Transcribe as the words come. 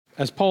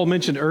As Paul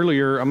mentioned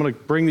earlier, I'm going to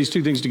bring these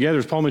two things together.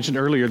 As Paul mentioned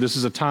earlier, this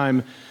is a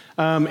time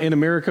in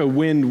America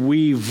when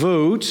we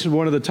vote,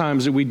 one of the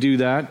times that we do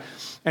that.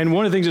 And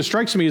one of the things that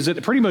strikes me is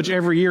that pretty much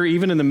every year,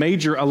 even in the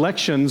major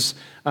elections,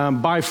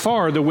 by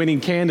far the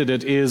winning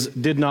candidate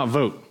did not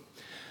vote.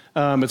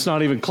 It's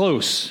not even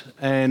close.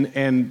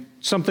 And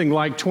something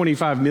like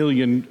 25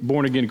 million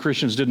born-again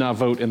Christians did not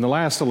vote in the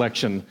last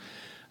election.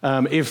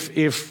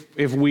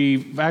 If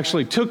we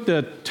actually took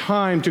the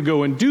time to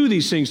go and do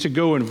these things, to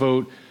go and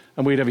vote,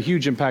 we'd have a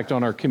huge impact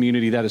on our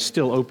community that is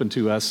still open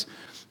to us.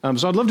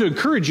 So I'd love to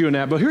encourage you in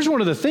that. But here's one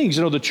of the things,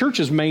 the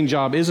church's main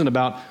job isn't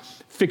about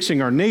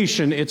fixing our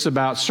nation. It's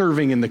about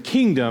serving in the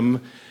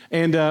kingdom.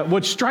 And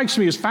what strikes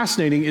me as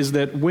fascinating is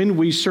that when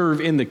we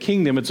serve in the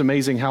kingdom, it's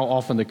amazing how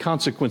often the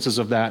consequences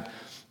of that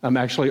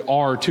actually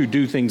are to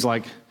do things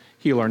like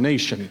heal our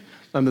nation.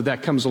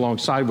 That comes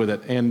alongside with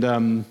it.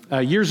 And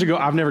years ago,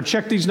 I've never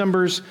checked these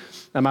numbers.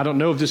 I don't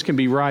know if this can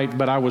be right,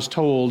 but I was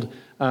told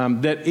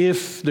that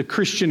if the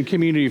Christian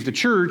community of the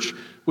church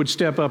would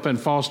step up and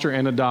foster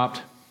and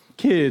adopt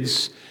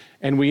kids,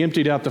 and we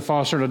emptied out the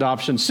foster and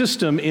adoption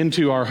system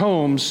into our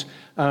homes,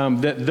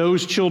 that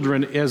those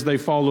children, as they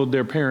followed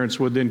their parents,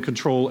 would then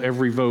control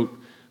every vote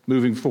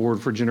moving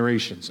forward for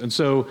generations. And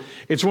so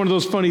it's one of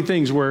those funny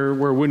things where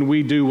when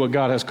we do what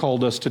God has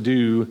called us to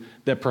do,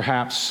 that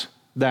perhaps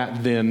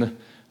that then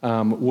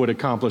would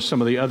accomplish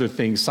some of the other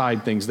things,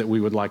 side things that we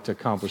would like to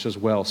accomplish as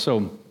well.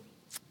 So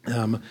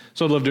I'd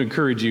love to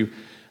encourage you.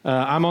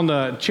 I'm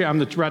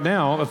right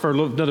now, for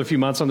another few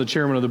months, I'm the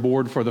chairman of the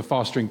board for the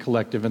Fostering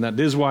Collective, and that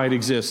is why it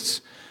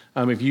exists.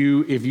 If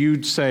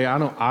you say,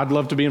 I'd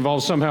love to be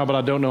involved somehow, but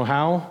I don't know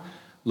how,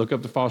 look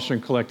up the Fostering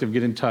Collective,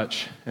 get in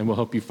touch, and we'll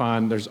help you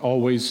find. There's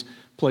always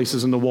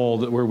places in the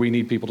wall where we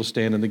need people to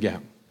stand in the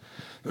gap.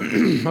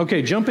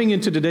 Okay, jumping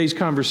into today's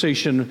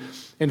conversation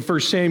in 1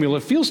 Samuel,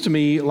 it feels to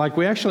me like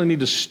we actually need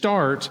to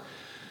start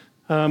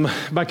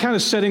by kind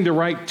of setting the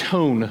right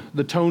tone,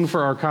 the tone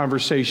for our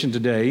conversation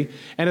today.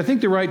 And I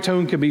think the right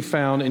tone can be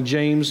found in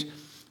James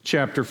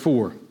chapter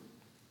 4.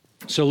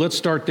 So let's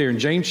start there. In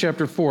James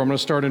chapter 4, I'm going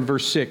to start in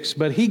verse 6.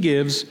 But he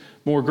gives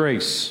more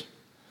grace.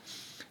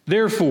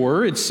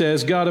 Therefore, it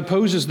says, God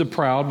opposes the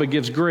proud, but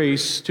gives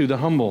grace to the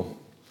humble.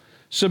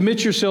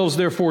 Submit yourselves,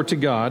 therefore, to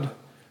God.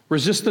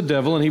 Resist the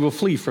devil, and he will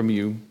flee from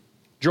you.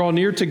 Draw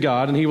near to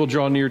God, and he will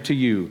draw near to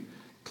you.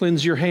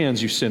 Cleanse your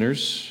hands, you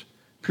sinners.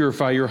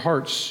 Purify your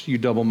hearts, you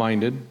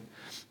double-minded.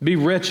 Be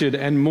wretched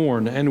and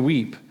mourn and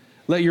weep.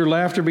 Let your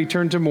laughter be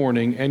turned to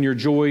mourning and your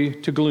joy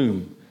to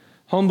gloom.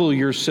 Humble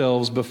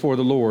yourselves before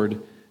the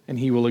Lord, and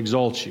he will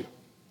exalt you.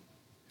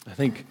 I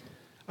think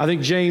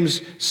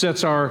James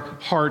sets our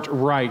heart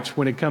right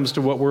when it comes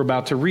to what we're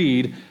about to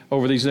read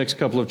over these next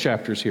couple of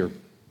chapters here.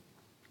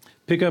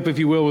 Pick up, if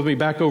you will, with me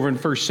back over in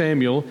 1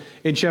 Samuel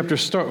in chapter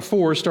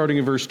 4, starting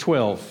in verse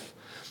 12.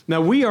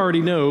 Now, we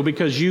already know,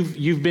 because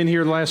you've been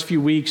here the last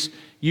few weeks,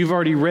 you've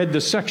already read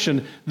the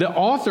section. The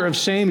author of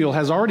Samuel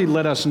has already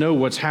let us know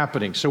what's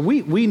happening. So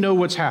we know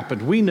what's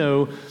happened. We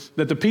know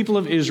that the people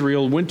of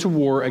Israel went to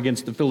war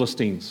against the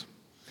Philistines.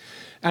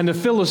 And the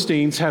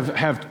Philistines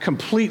have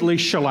completely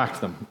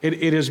shellacked them.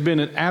 It has been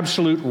an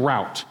absolute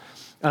rout.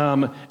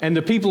 And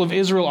the people of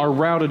Israel are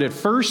routed at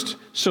first.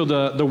 So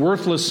the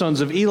worthless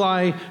sons of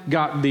Eli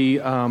got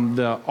the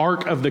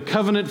Ark of the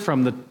Covenant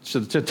from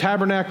the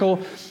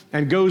tabernacle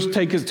and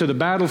take it to the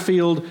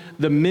battlefield.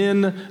 The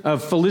men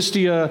of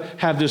Philistia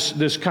have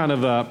this kind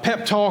of a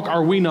pep talk.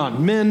 Are we not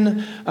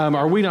men?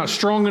 Are we not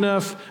strong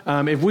enough?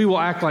 If we will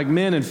act like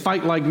men and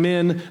fight like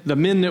men, the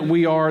men that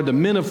we are, the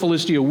men of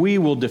Philistia, we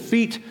will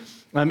defeat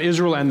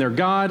Israel and their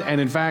God. And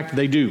in fact,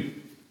 they do.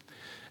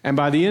 And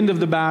by the end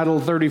of the battle,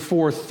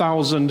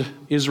 34,000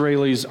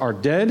 Israelis are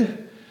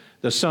dead.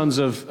 The sons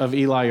of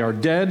Eli are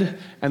dead,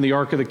 and the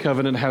Ark of the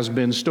Covenant has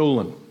been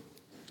stolen.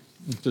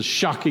 It's a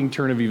shocking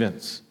turn of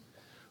events.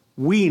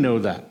 We know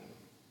that.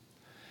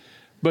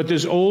 But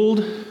this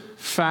old,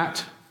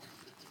 fat,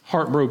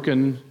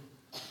 heartbroken,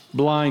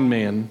 blind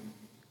man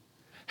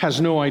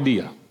has no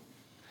idea.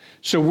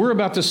 So we're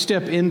about to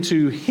step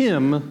into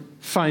him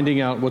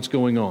finding out what's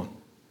going on.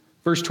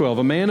 Verse 12,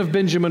 a man of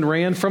Benjamin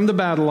ran from the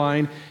battle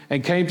line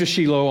and came to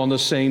Shiloh on the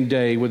same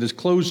day with his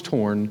clothes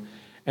torn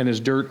and his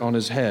dirt on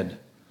his head.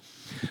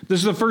 This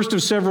is the first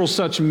of several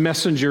such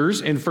messengers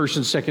in 1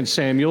 and 2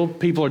 Samuel.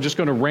 People are just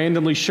going to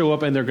randomly show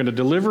up and they're going to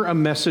deliver a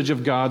message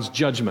of God's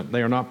judgment.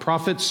 They are not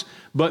prophets,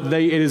 but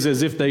it is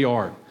as if they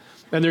are.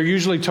 And they're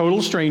usually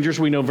total strangers.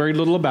 We know very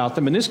little about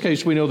them. In this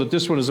case, we know that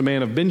this one is a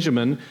man of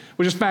Benjamin,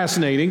 which is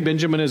fascinating.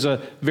 Benjamin is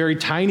a very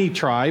tiny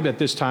tribe at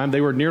this time.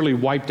 They were nearly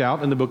wiped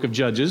out in the book of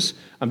Judges.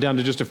 I'm down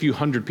to just a few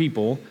hundred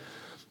people.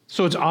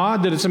 So it's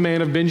odd that it's a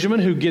man of Benjamin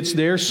who gets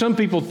there. Some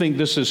people think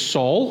this is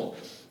Saul.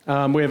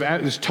 We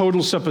have this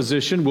total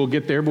supposition. We'll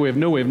get there, but we have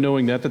no way of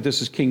knowing that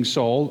this is King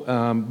Saul.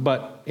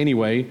 But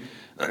anyway,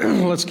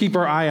 let's keep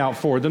our eye out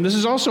for them. This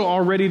is also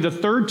already the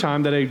third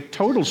time that a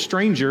total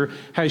stranger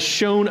has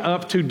shown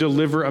up to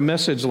deliver a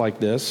message like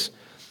this.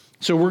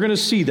 So we're going to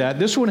see that.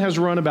 This one has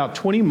run about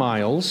 20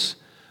 miles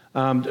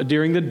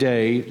during the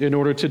day in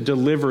order to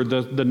deliver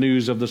the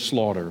news of the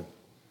slaughter.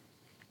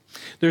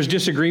 There's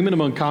disagreement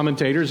among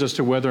commentators as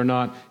to whether or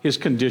not his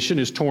condition,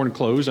 his torn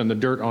clothes and the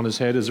dirt on his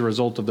head, is a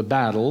result of the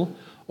battle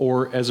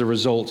or as a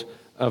result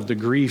of the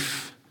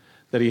grief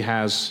that he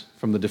has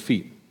from the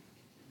defeat.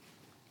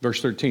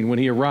 Verse 13, when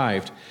he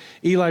arrived,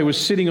 Eli was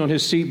sitting on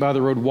his seat by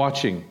the road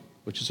watching,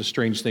 which is a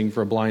strange thing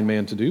for a blind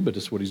man to do, but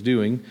it's what he's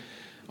doing.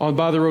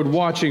 By the road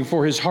watching,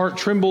 for his heart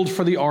trembled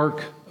for the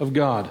ark of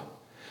God.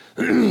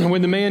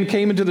 When the man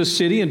came into the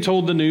city and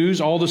told the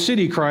news, all the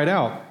city cried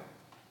out.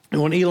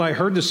 And when Eli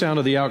heard the sound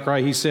of the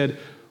outcry, he said,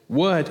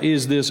 "What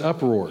is this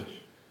uproar?"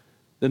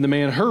 Then the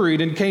man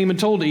hurried and came and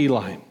told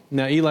Eli.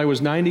 Now Eli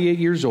was 98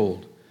 years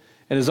old,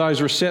 and his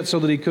eyes were set so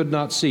that he could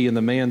not see. And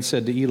the man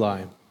said to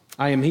Eli,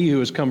 "I am he who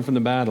has come from the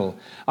battle.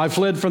 I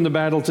fled from the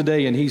battle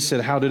today." And he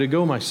said, "How did it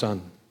go, my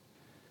son?"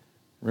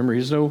 Remember,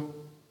 there's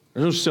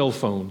no cell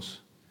phones.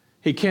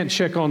 He can't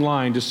check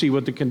online to see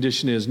what the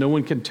condition is. No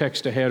one can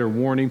text ahead or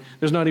warn him.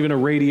 There's not even a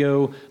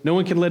radio. No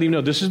one can let him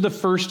know. This is the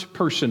first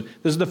person.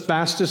 This is the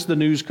fastest the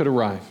news could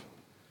arrive.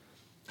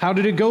 "How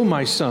did it go,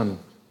 my son?"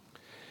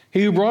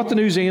 He who brought the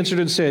news answered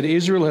and said,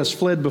 "Israel has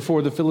fled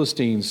before the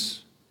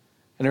Philistines,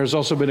 and there has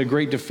also been a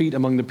great defeat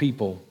among the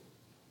people.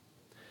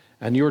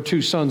 And your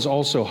two sons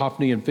also,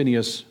 Hophni and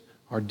Phinehas,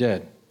 are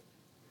dead,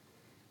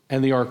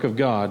 and the ark of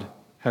God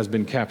has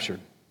been captured."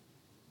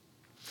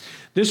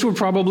 This would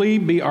probably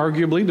be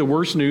arguably the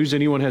worst news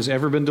anyone has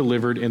ever been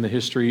delivered in the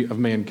history of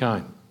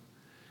mankind.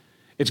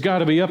 It's got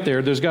to be up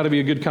there. There's got to be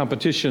a good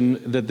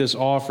competition that this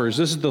offers.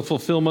 This is the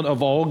fulfillment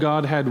of all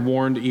God had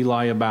warned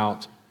Eli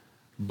about,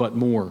 but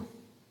more.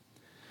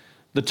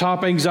 The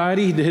top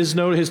anxiety, his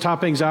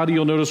top anxiety,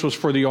 you'll notice, was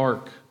for the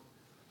ark.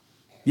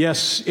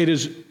 Yes, it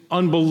is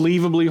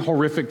unbelievably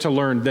horrific to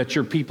learn that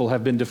your people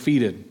have been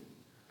defeated.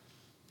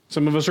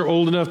 Some of us are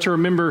old enough to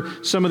remember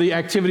some of the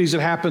activities that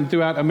happened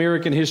throughout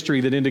American history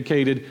that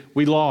indicated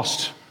we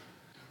lost.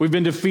 We've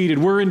been defeated.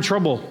 We're in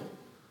trouble.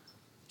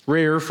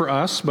 Rare for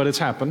us, but it's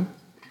happened.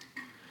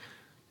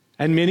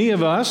 And many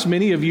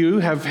of you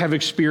have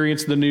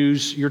experienced the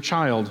news your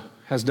child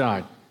has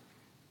died,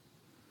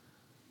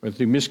 whether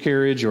through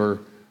miscarriage or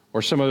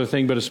some other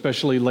thing, but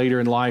especially later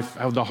in life,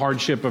 of the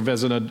hardship of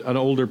as an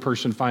older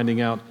person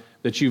finding out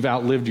that you've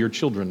outlived your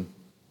children.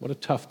 What a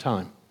tough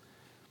time.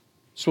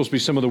 It's supposed to be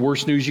some of the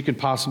worst news you could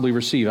possibly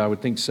receive. I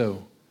would think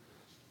so.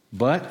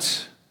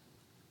 But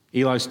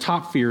Eli's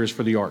top fear is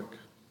for the ark.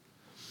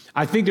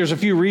 I think there's a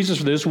few reasons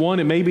for this. One,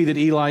 it may be that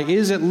Eli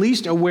is at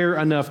least aware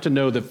enough to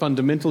know that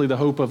fundamentally the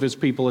hope of his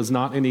people is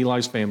not in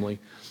Eli's family.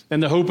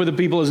 And the hope of the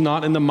people is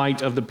not in the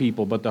might of the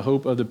people, but the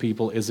hope of the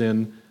people is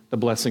in the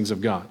blessings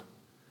of God.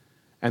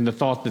 And the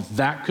thought that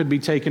that could be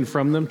taken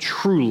from them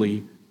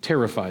truly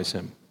terrifies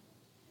him.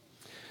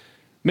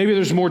 Maybe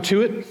there's more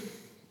to it.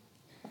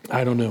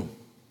 I don't know.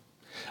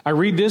 I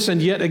read this,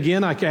 and yet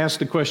again, I ask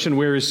the question,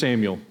 where is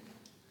Samuel?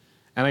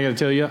 And I got to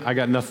tell you, I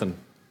got nothing.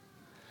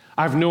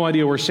 I have no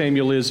idea where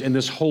Samuel is in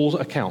this whole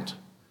account.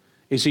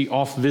 Is he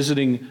off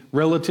visiting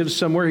relatives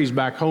somewhere? He's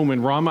back home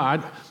in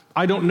Ramah.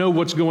 I don't know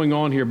what's going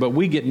on here, but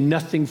we get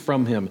nothing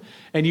from him.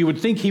 And you would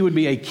think he would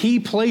be a key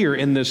player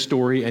in this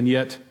story, and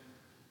yet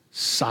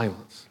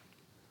silence.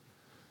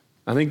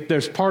 I think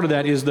there's part of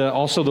that is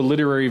also the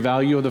literary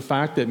value of the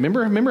fact that,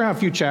 remember how a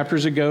few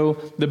chapters ago,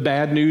 the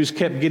bad news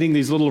kept getting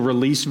these little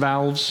release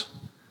valves?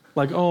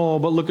 Like, oh,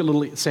 but look at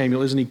little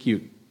Samuel, isn't he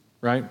cute?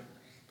 Right?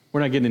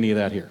 We're not getting any of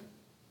that here.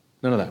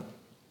 None of that.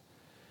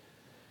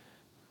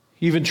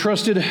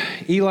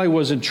 Eli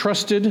was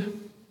entrusted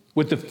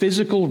with the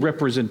physical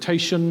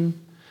representation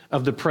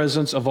of the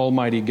presence of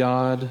Almighty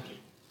God.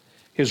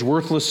 His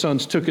worthless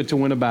sons took it to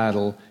win a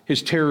battle.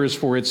 His terror is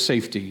for its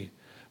safety.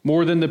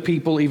 More than the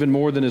people, even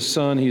more than his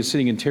son, he is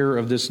sitting in terror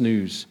of this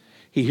news.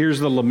 He hears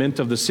the lament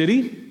of the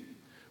city.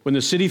 When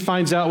the city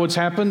finds out what's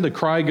happened, the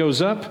cry goes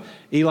up.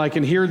 Eli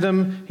can hear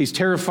them. He's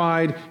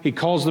terrified. He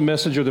calls the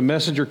messenger. The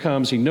messenger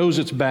comes. He knows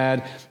it's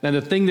bad. And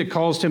the thing that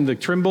caused him to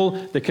tremble,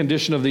 the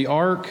condition of the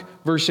ark,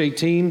 verse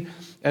 18,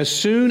 as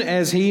soon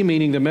as he,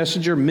 meaning the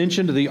messenger,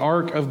 mentioned the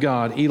ark of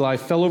God, Eli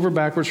fell over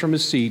backwards from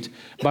his seat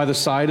by the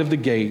side of the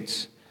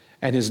gate,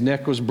 and his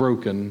neck was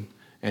broken,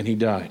 and he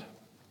died.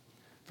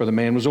 For the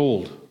man was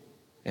old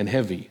and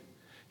heavy.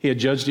 He had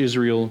judged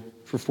Israel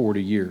for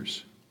 40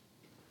 years.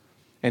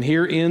 And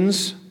here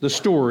ends the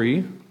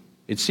story,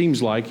 it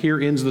seems like, here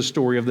ends the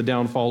story of the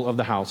downfall of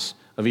the house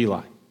of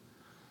Eli.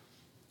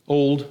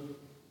 Old,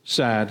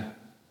 sad,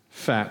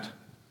 fat,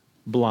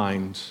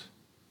 blind,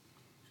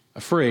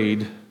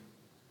 afraid,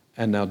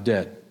 and now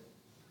dead.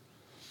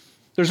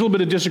 There's a little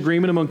bit of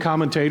disagreement among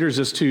commentators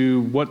as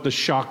to what the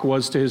shock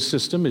was to his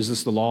system. Is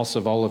this the loss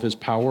of all of his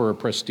power or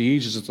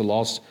prestige? Is it the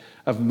loss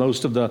of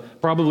most of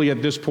probably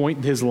at this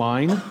point, his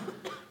line?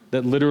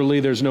 That literally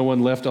there's no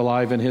one left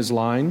alive in his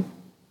line?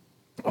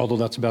 Although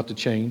that's about to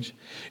change.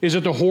 Is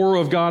it the horror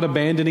of God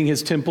abandoning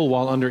his temple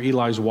while under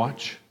Eli's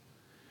watch?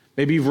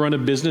 Maybe you've run a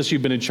business,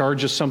 you've been in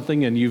charge of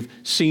something, and you've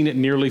seen it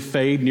nearly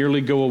fade,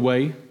 nearly go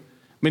away.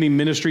 Many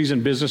ministries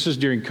and businesses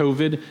during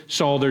COVID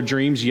saw their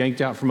dreams yanked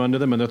out from under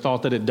them, and the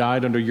thought that it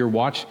died under your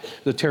watch,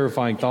 the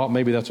terrifying thought,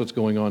 maybe that's what's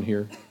going on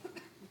here.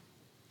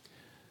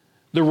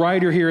 The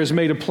writer here has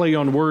made a play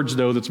on words,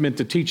 though, that's meant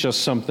to teach us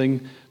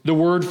something. The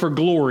word for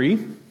glory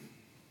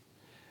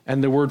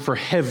and the word for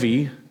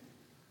heavy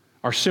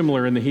are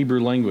similar in the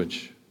Hebrew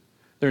language.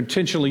 They're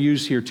intentionally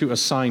used here to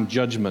assign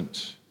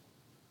judgment.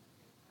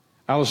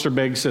 Alistair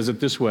Begg says it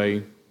this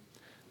way: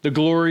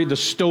 the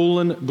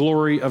stolen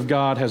glory of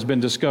God has been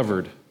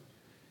discovered.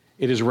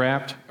 It is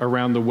wrapped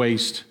around the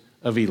waist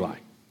of Eli.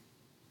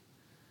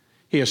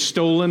 He has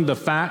stolen the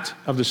fat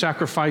of the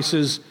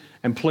sacrifices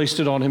and placed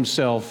it on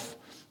himself,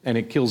 and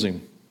it kills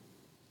him.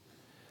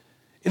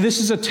 This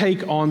is a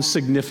take on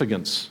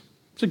significance.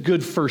 It's a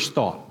good first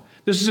thought.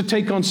 This is a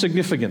take on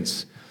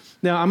significance.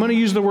 Now, I'm going to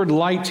use the word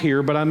light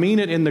here, but I mean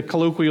it in the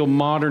colloquial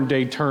modern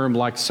day term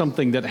like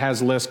something that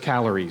has less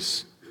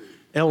calories.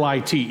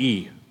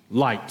 L-I-T-E,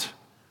 light.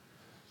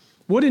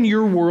 What in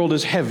your world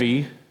is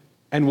heavy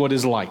and what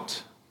is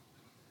light?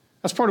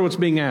 That's part of what's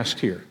being asked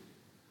here.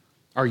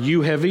 Are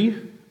you heavy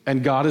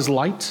and God is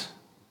light?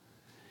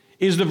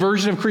 Is the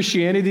version of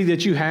Christianity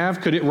that you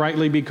have, could it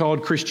rightly be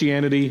called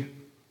Christianity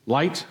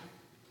light?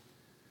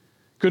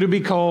 Could it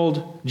be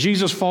called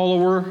Jesus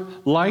follower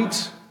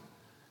light?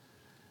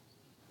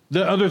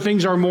 The other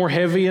things are more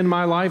heavy in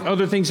my life.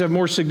 Other things have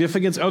more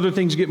significance. Other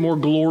things get more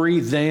glory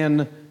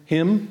than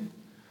Him.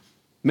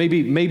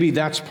 Maybe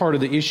that's part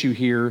of the issue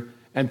here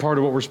and part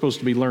of what we're supposed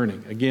to be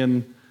learning.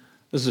 Again,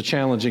 this is a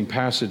challenging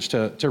passage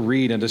to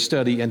read and to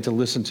study and to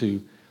listen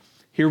to.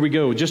 Here we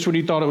go. Just when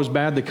you thought it was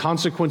bad, the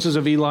consequences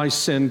of Eli's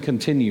sin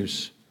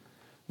continues.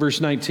 Verse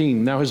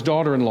 19, now his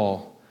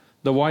daughter-in-law,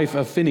 the wife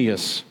of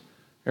Phinehas,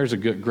 there's a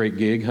great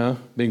gig, huh?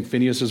 Being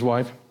Phinehas'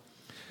 wife.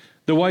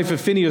 The wife of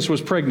Phinehas was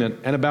pregnant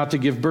and about to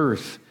give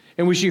birth.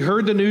 And when she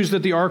heard the news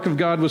that the ark of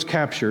God was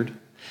captured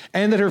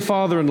and that her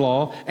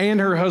father-in-law and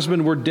her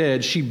husband were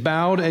dead, she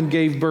bowed and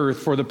gave birth,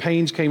 for the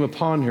pains came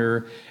upon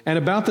her. And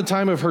about the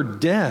time of her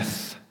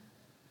death,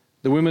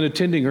 the women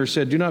attending her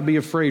said, do not be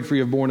afraid, for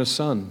you have borne a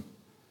son.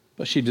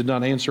 But she did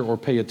not answer or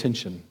pay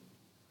attention.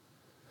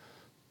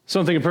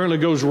 Something apparently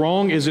goes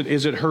wrong. Is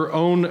it her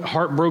own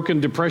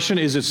heartbroken depression?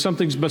 Is it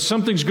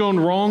something's gone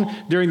wrong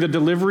during the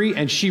delivery,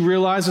 and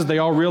they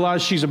all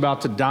realize she's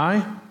about to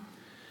die?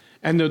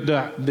 And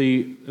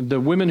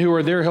the women who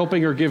are there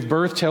helping her give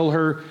birth tell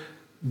her,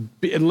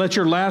 let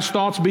your last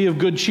thoughts be of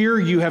good cheer.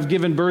 You have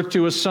given birth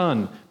to a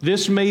son.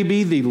 This may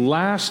be the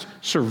last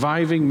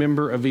surviving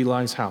member of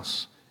Eli's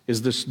house,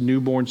 is this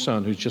newborn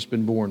son who's just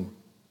been born.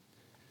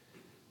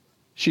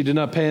 She did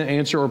not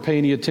answer or pay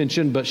any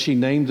attention, but she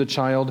named the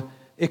child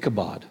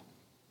Ichabod,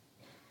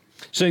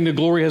 saying the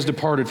glory has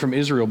departed from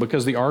Israel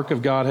because the ark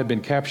of God had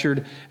been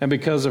captured and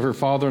because of her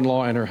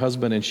father-in-law and her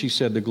husband. And she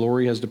said, the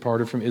glory has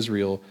departed from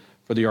Israel,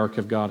 for the ark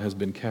of God has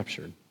been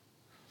captured.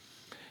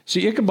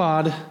 See,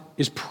 Ichabod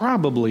is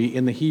probably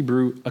in the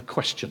Hebrew a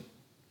question.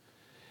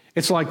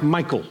 It's like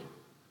Michael.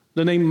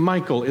 The name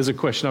Michael is a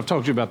question. I've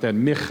talked to you about that.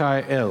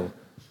 Michael.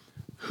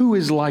 Who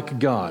is like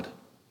God?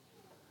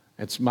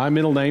 It's my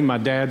middle name, my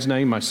dad's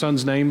name, my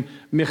son's name,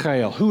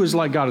 Michael. Who is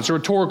like God? It's a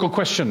rhetorical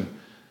question.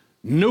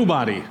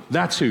 Nobody.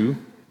 That's who.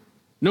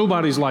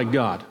 Nobody's like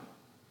God.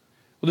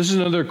 Well, this is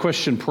another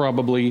question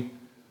probably.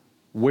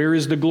 Where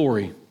is the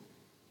glory?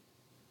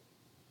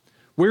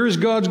 Where is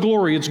God's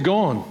glory? It's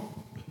gone.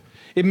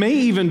 It may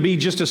even be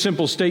just a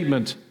simple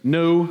statement,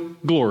 no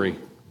glory.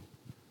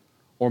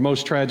 Or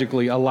most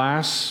tragically,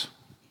 alas,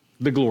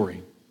 the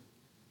glory.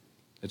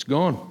 It's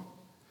gone.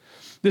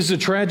 This is a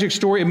tragic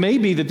story. It may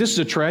be that this is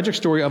a tragic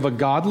story of a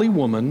godly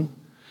woman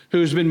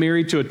who has been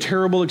married to a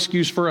terrible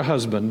excuse for a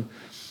husband,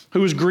 who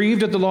was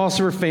grieved at the loss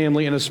of her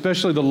family and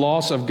especially the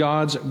loss of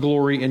God's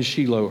glory in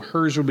Shiloh.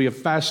 Hers would be a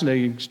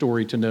fascinating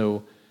story to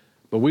know,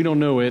 but we don't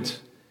know it,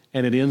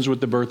 and it ends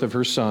with the birth of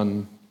her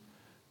son,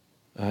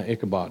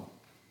 Ichabod.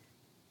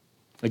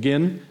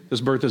 Again, this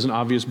birth is an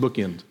obvious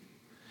bookend.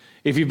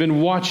 If you've been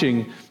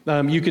watching,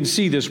 you can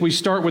see this. We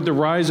start with the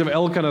rise of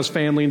Elkanah's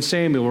family and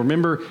Samuel.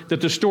 Remember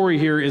that the story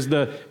here is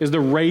the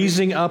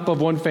raising up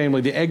of one family,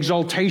 the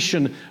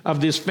exaltation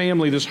of this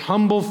family, this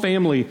humble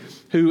family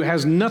who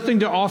has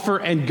nothing to offer,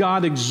 and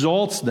God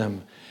exalts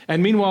them.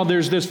 And meanwhile,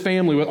 there's this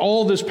family with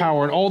all this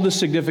power and all this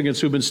significance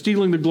who've been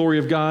stealing the glory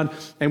of God,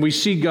 and we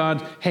see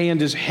God's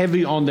hand is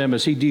heavy on them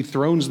as He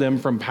dethrones them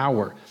from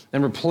power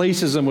and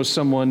replaces them with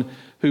someone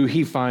who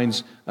He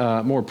finds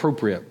more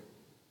appropriate.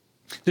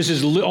 This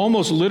is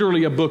almost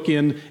literally a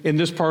bookend in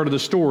this part of the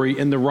story,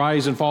 in the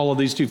rise and fall of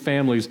these two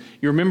families.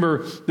 You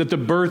remember that the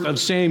birth of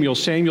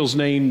Samuel's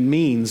name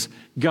means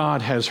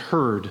God has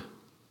heard.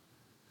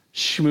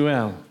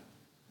 Shmuel,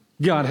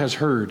 God has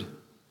heard.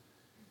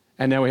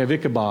 And now we have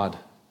Ichabod,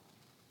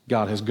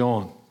 God has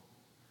gone.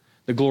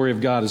 The glory of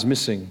God is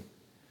missing.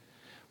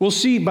 We'll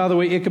see, by the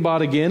way,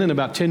 Ichabod again in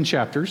about 10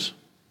 chapters.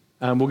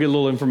 We'll get a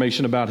little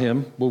information about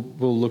him.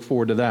 We'll look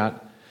forward to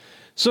that.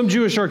 Some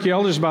Jewish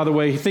archaeologists, by the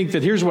way, think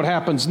that here's what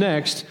happens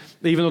next,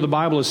 even though the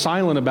Bible is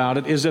silent about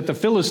it, is that the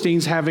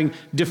Philistines, having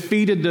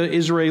defeated the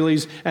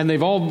Israelis, and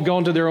they've all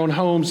gone to their own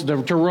homes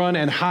to run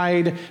and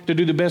hide, to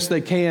do the best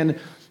they can,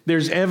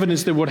 there's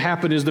evidence that what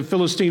happened is the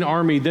Philistine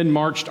army then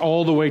marched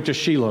all the way to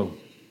Shiloh.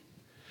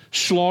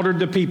 slaughtered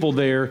the people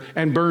there,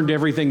 and burned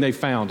everything they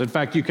found. In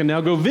fact, you can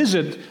now go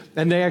visit,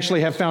 and they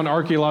actually have found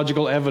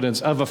archaeological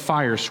evidence of a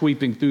fire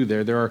sweeping through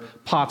there. There are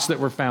pots that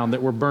were found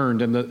that were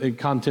burned, and the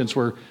contents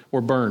were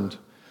burned.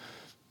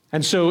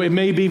 And so it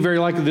may be very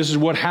likely this is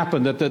what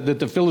happened, that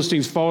the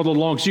Philistines followed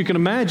along. So you can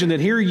imagine that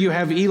here you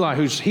have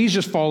Eli, he's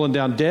just fallen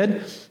down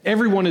dead.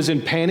 Everyone is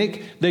in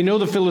panic. They know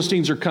the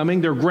Philistines are coming.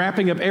 They're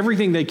wrapping up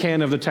everything they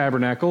can of the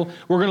tabernacle.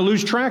 We're going to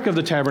lose track of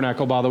the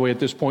tabernacle, by the way, at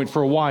this point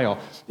for a while.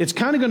 It's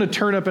kind of going to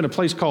turn up in a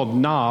place called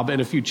Nob in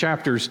a few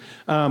chapters,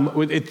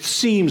 it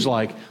seems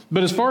like.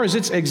 But as far as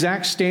its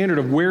exact standard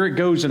of where it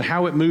goes and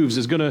how it moves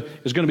is going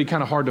to be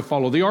kind of hard to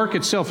follow. The ark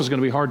itself is going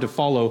to be hard to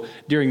follow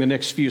during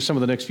some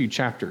of the next few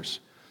chapters.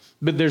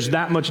 But there's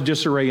that much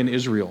disarray in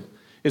Israel,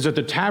 is that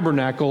the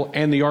tabernacle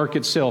and the ark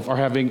itself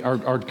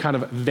are kind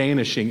of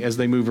vanishing as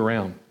they move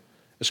around.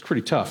 It's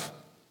pretty tough.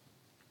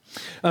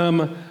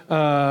 Okay,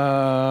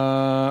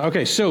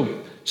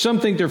 so some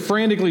think they're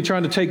frantically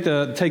trying to take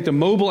the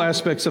mobile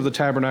aspects of the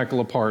tabernacle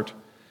apart.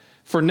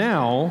 For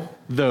now,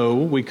 though,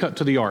 we cut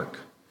to the ark,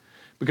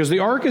 because the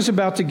ark is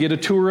about to get a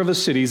tour of the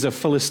cities of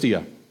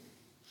Philistia.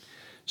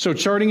 So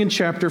charting in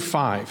chapter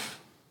 5,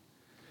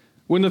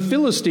 when the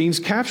Philistines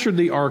captured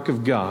the ark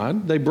of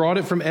God, they brought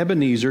it from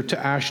Ebenezer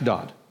to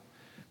Ashdod.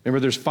 Remember,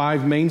 there's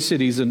 5 main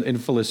cities in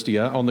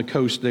Philistia on the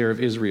coast there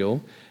of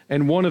Israel,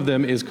 and one of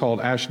them is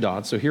called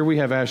Ashdod. So here we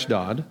have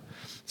Ashdod.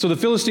 So the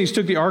Philistines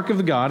took the ark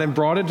of God and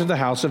brought it to the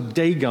house of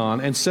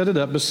Dagon and set it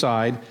up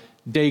beside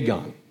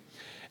Dagon.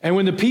 And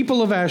when the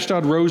people of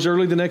Ashdod rose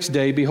early the next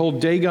day,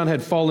 behold, Dagon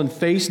had fallen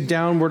face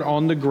downward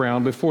on the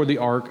ground before the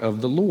ark of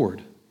the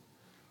Lord.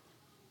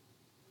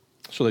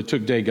 So they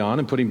took Dagon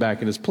and put him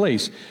back in his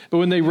place. But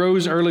when they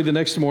rose early the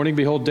next morning,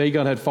 behold,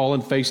 Dagon had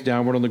fallen face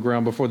downward on the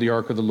ground before the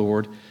ark of the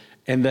Lord.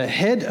 And the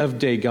head of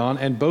Dagon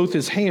and both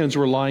his hands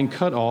were lying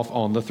cut off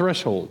on the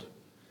threshold.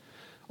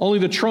 Only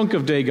the trunk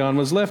of Dagon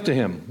was left to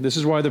him. This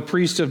is why the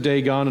priests of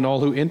Dagon and all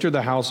who enter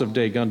the house of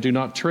Dagon do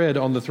not tread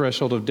on the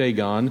threshold of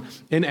Dagon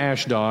in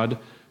Ashdod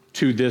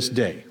to this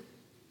day.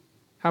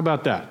 How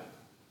about that?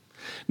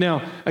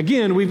 Now,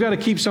 again, we've got to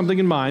keep something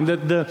in mind,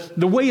 that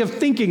the way of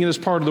thinking in this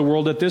part of the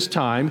world at this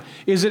time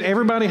is that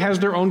everybody has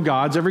their own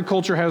gods. Every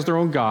culture has their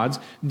own gods.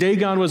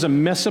 Dagon was a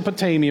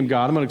Mesopotamian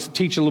god. I'm going to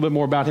teach a little bit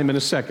more about him in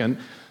a second.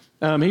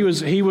 He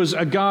was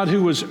a god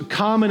who was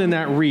common in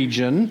that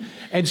region.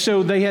 And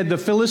so the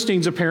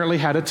Philistines apparently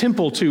had a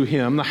temple to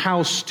him, the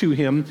house to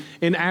him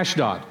in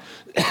Ashdod.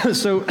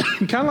 So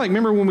kind of like,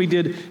 remember when we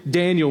did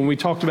Daniel, when we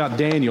talked about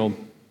Daniel,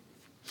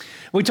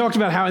 we talked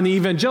about how in the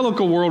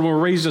evangelical world, when we're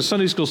raised in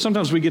Sunday school,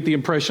 sometimes we get the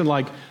impression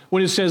like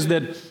when it says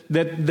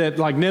that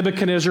like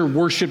Nebuchadnezzar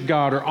worshiped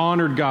God or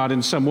honored God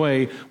in some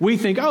way, we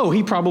think, oh,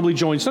 he probably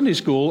joined Sunday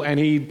school and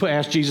he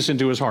asked Jesus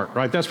into his heart,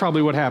 right? That's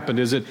probably what happened,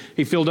 is that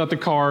he filled out the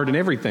card and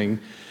everything.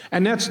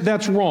 And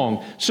that's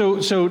wrong.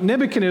 So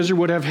Nebuchadnezzar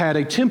would have had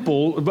a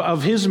temple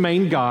of his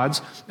main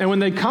gods, and when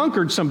they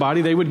conquered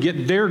somebody, they would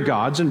get their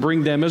gods and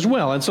bring them as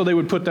well. And so they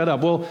would put that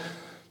up. Well,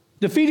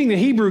 defeating the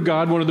Hebrew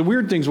God, one of the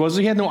weird things was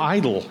he had no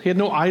idol. He had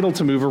no idol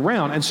to move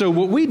around. And so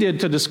what we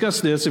did to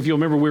discuss this, if you'll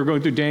remember, we were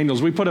going through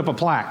Daniel's, we put up a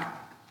plaque.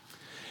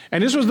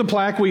 And this was the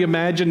plaque we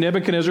imagined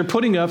Nebuchadnezzar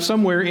putting up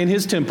somewhere in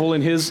his temple,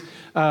 in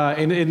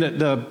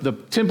the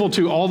temple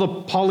to all the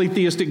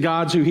polytheistic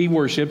gods who he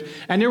worshiped.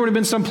 And there would have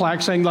been some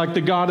plaque saying like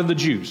the God of the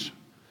Jews,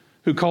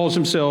 who calls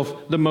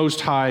himself the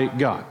Most High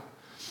God.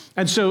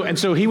 And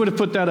so he would have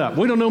put that up.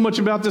 We don't know much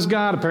about this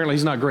God. Apparently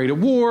he's not great at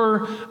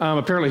war.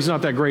 Apparently he's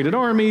not that great at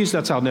armies.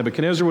 That's how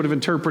Nebuchadnezzar would have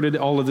interpreted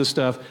all of this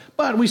stuff.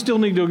 But we still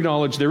need to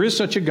acknowledge there is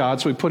such a God,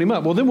 so we put him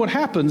up. Well, then what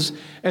happens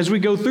as we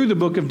go through the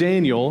book of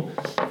Daniel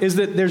is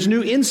that there's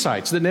new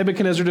insights, that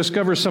Nebuchadnezzar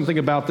discovers something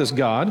about this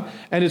God.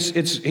 And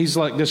he's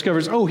like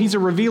discovers, oh, he's a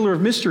revealer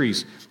of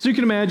mysteries. So you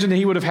can imagine that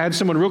he would have had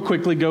someone real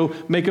quickly go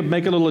make a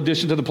little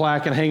addition to the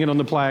plaque and hang it on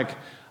the plaque.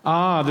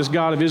 This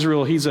God of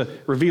Israel, he's a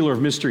revealer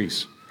of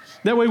mysteries.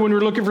 That way, when we're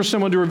looking for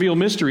someone to reveal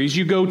mysteries,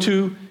 you go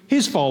to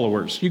his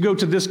followers. You go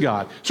to this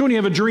God. So when you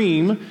have a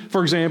dream,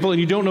 for example, and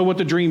you don't know what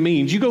the dream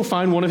means, you go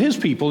find one of his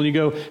people and you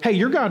go, hey,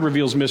 your God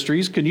reveals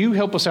mysteries. Can you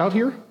help us out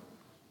here?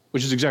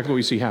 Which is exactly what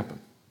we see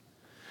happen.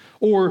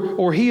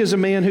 Or he is a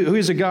man who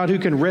is a God who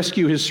can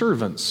rescue his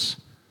servants,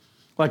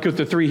 like with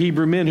the 3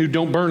 Hebrew men who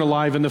don't burn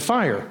alive in the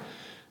fire.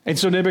 And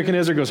so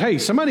Nebuchadnezzar goes, hey,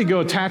 somebody go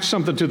attach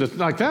something to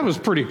that was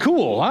pretty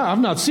cool. I've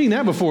not seen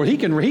that before. He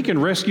can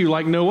rescue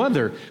like no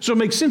other. So it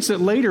makes sense that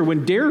later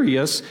when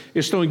Darius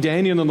is throwing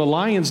Daniel in the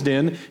lion's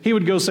den, he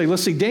would go say,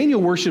 let's see, Daniel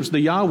worships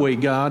the Yahweh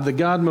God, the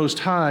God Most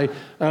High.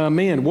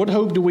 Man, what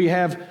hope do we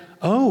have?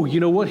 Oh, you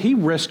know what? He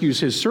rescues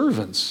his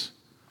servants.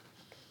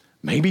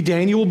 Maybe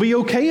Daniel will be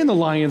okay in the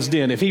lion's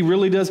den if he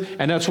really does.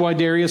 And that's why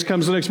Darius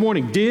comes the next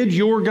morning. Did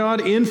your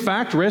God in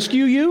fact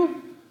rescue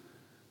you?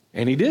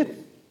 And he did.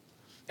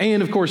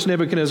 And, of course,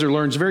 Nebuchadnezzar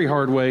learns very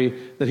hard way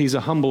that he's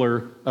a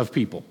humbler of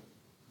people,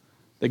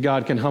 that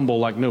God can humble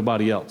like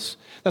nobody else.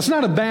 That's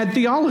not a bad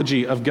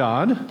theology of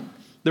God,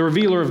 the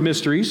revealer of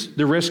mysteries,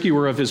 the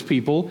rescuer of his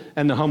people,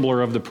 and the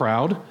humbler of the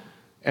proud,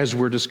 as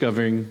we're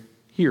discovering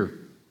here.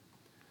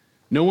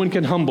 No one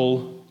can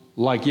humble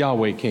like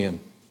Yahweh can.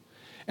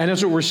 And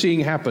that's what we're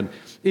seeing happen.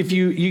 If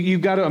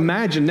you've got to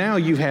imagine now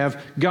you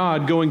have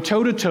God going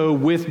toe-to-toe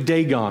with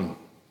Dagon.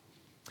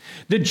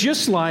 That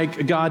just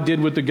like God did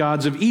with the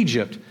gods of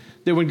Egypt,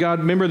 that when God,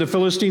 remember the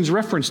Philistines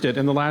referenced it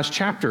in the last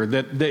chapter,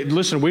 that they,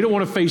 listen, we don't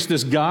want to face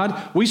this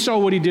God. We saw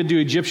what he did to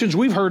Egyptians.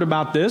 We've heard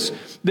about this,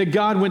 that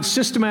God went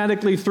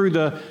systematically through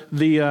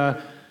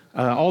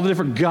all the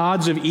different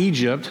gods of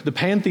Egypt, the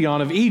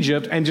pantheon of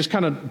Egypt, and just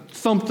kind of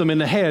thumped them in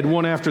the head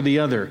one after the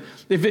other.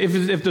 If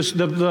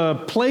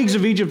the plagues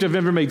of Egypt have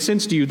ever made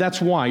sense to you, that's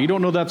why. You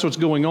don't know that's what's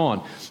going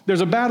on.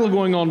 There's a battle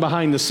going on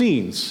behind the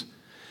scenes.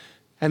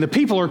 And the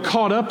people are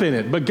caught up in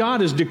it, but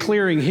God is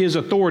declaring his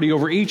authority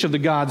over each of the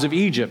gods of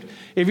Egypt.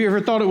 Have you ever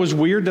thought it was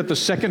weird that the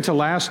second to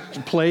last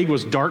plague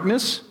was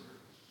darkness?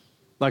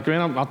 Like,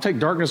 man, I'll take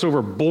darkness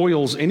over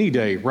boils any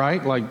day,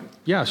 right? Like,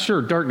 yeah,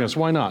 sure, darkness,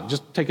 why not?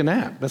 Just take a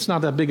nap. That's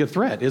not that big a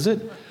threat, is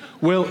it?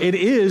 Well, it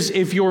is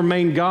if your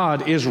main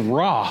god is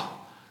Ra,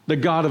 the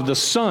god of the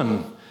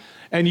sun.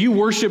 And you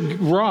worship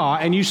Ra,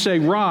 and you say,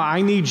 Ra,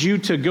 I need you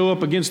to go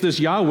up against this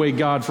Yahweh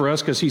God for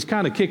us because he's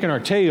kind of kicking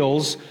our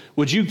tails.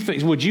 Would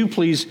you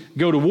please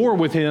go to war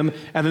with him?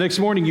 And the next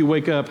morning you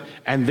wake up,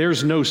 and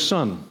there's no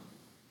sun.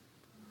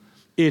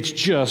 It's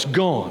just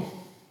gone.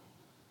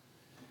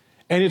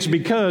 And it's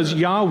because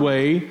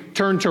Yahweh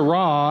turned to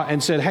Ra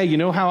and said, hey, you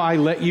know how I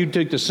let you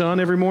take the sun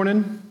every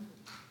morning?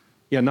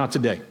 Yeah, not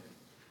today.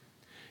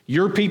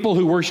 Your people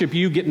who worship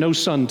you get no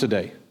sun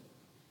today.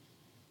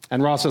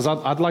 And Ra says,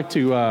 I'd like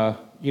to,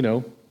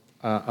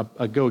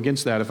 go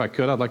against that if I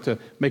could. I'd like to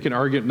make an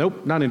argument.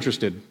 Nope, not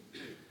interested.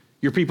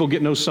 Your people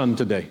get no sun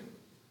today.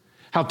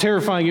 How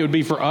terrifying it would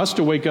be for us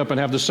to wake up and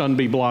have the sun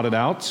be blotted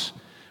out.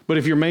 But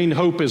if your main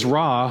hope is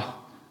Ra,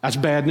 that's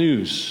bad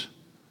news.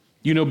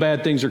 You know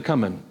bad things are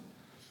coming.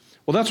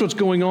 Well, that's what's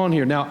going on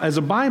here. Now, as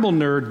a Bible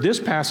nerd,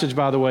 this passage,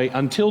 by the way,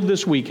 until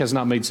this week has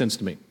not made sense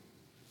to me.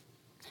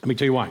 Let me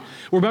tell you why.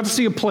 We're about to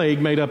see a plague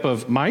made up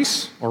of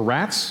mice or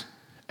rats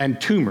and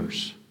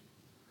tumors.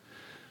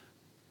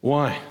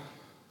 Why?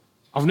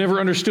 I've never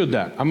understood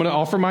that. I'm going to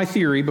offer my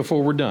theory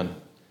before we're done.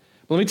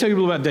 But let me tell you a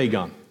little about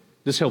Dagon.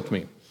 This helped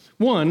me.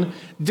 One,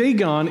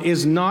 Dagon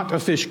is not a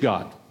fish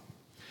god.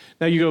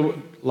 Now you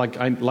go,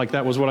 like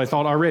that was what I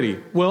thought already.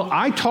 Well,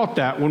 I taught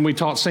that when we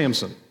taught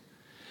Samson.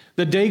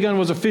 That Dagon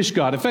was a fish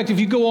god. In fact, if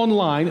you go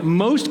online,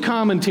 most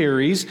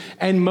commentaries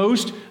and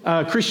most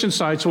Christian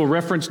sites will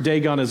reference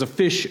Dagon as a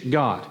fish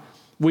god.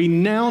 We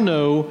now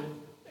know,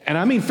 and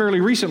I mean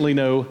fairly recently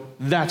know,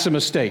 that's a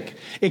mistake.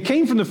 It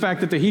came from the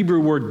fact that the Hebrew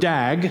word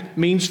dag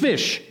means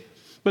fish.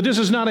 But this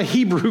is not a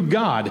Hebrew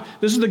god.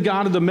 This is the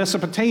god of the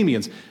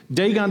Mesopotamians.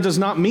 Dagon does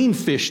not mean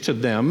fish to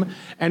them.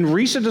 And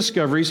recent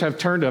discoveries have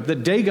turned up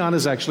that Dagon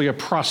is actually a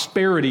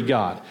prosperity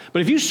god.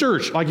 But if you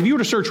search, like if you were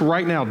to search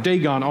right now,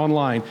 Dagon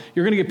online,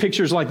 you're going to get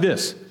pictures like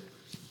this.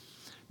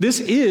 This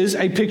is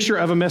a picture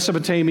of a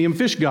Mesopotamian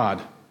fish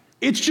god.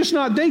 It's just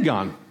not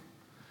Dagon.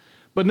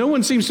 But no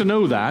one seems to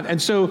know that. And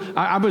so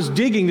I was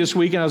digging this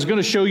week, and I was going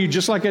to show you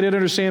just like I did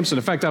under Samson.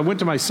 In fact, I went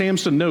to my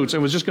Samson notes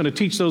and was just going to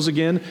teach those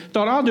again.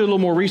 Thought I'll do a little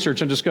more research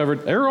and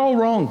discovered they're all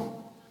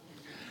wrong.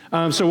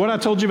 So what I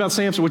told you about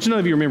Samson, which none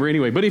of you remember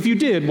anyway, but if you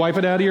did, wipe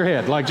it out of your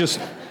head. Like just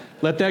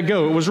let that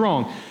go. It was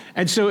wrong.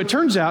 And so it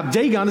turns out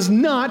Dagon is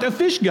not a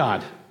fish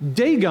god.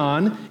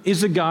 Dagon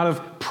is the god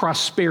of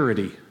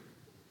prosperity.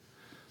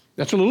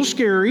 That's a little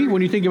scary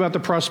when you think about the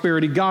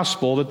prosperity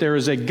gospel, that there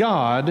is a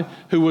God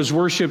who was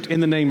worshiped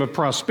in the name of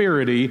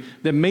prosperity,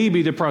 that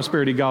maybe the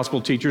prosperity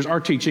gospel teachers are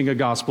teaching a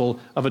gospel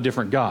of a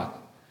different God.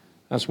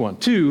 That's one.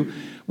 Two,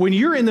 when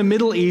you're in the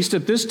Middle East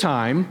at this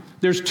time,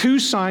 there's two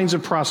signs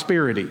of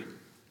prosperity.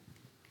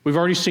 We've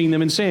already seen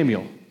them in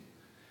Samuel.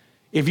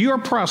 If you are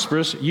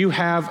prosperous, you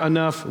have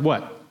enough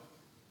what?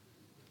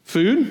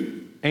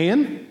 Food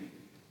and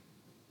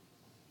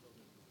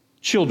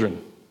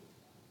children.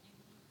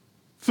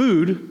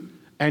 Food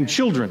and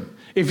children.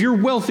 If you're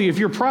wealthy, if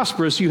you're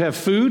prosperous, you have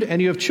food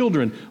and you have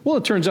children. Well,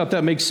 it turns out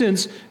that makes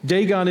sense.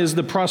 Dagon is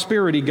the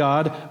prosperity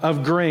god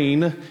of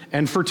grain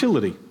and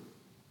fertility.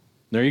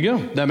 There you go.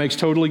 That makes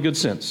totally good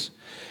sense.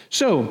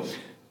 So,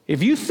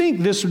 if you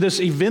think this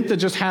event that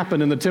just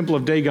happened in the temple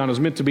of Dagon is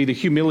meant to be the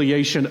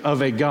humiliation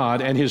of a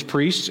god and his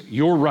priests,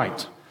 you're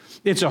right.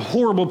 It's a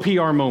horrible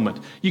PR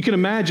moment. You can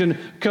imagine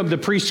the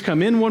priests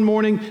come in one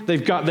morning,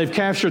 they've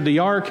captured the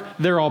ark,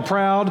 they're all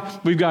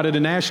proud, we've got it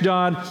in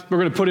Ashdod, we're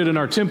going to put it in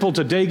our temple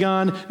to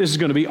Dagon, this is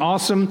going to be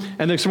awesome.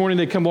 And next morning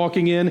they come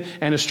walking in,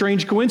 and a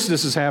strange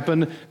coincidence has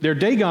happened. Their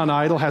Dagon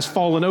idol has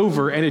fallen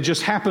over, and it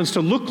just happens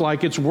to look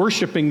like it's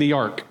worshiping the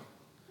ark.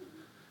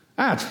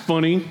 That's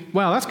funny.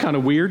 Wow, that's kind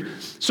of weird.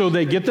 So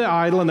they get the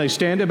idol, and they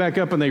stand it back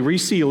up, and they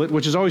reseal it,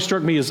 which has always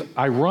struck me as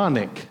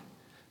ironic.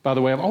 By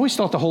the way, I've always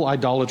thought the whole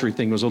idolatry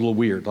thing was a little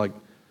weird. Like,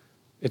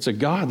 it's a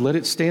god, let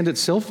it stand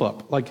itself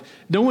up. Like,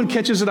 no one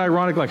catches it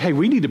ironic, like, hey,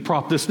 we need to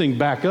prop this thing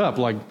back up.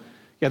 Like,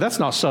 yeah, that's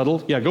not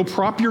subtle. Yeah, go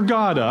prop your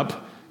god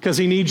up because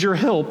he needs your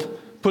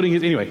help putting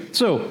it. Anyway,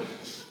 so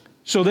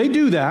they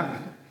do that.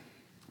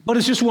 But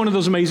it's just one of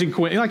those amazing,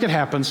 like it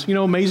happens,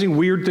 amazing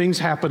weird things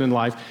happen in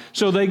life.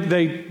 So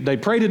they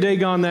pray to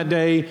Dagon that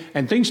day,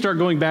 and things start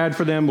going bad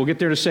for them. We'll get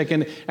there in a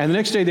second. And the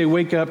next day they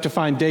wake up to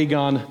find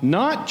Dagon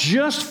not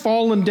just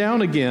fallen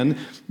down again,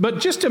 but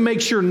just to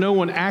make sure no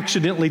one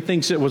accidentally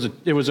thinks it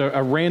was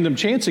a random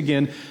chance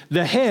again,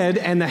 the head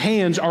and the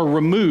hands are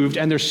removed,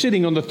 and they're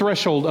sitting on the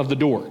threshold of the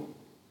door.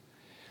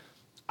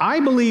 I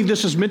believe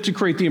this is meant to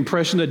create the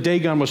impression that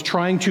Dagon was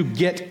trying to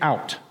get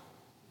out.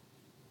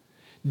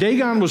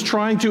 Dagon was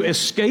trying to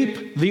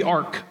escape the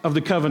Ark of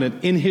the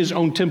Covenant in his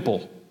own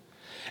temple.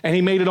 And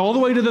he made it all the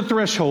way to the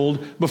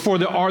threshold before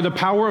the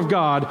power of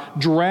God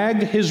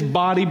dragged his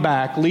body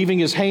back, leaving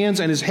his hands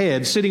and his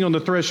head sitting on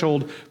the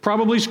threshold,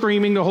 probably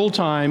screaming the whole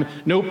time,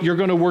 "Nope, you're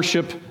going to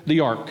worship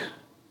the Ark.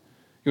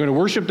 You're going to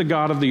worship the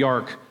God of the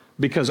Ark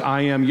because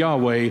I am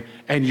Yahweh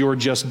and you're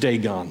just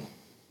Dagon."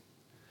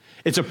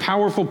 It's a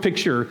powerful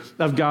picture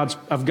of God's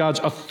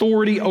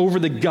authority over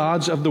the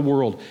gods of the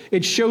world.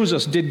 It shows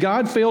us, did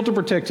God fail to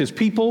protect his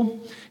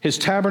people, his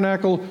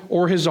tabernacle,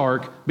 or his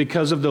ark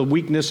because of the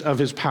weakness of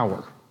his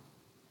power?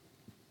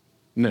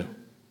 No.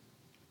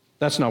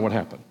 That's not what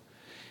happened.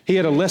 He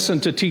had a lesson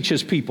to teach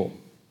his people.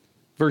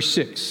 Verse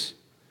 6.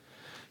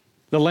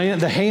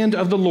 The hand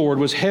of the Lord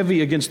was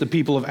heavy against the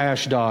people of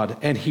Ashdod,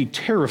 and he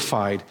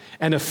terrified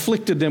and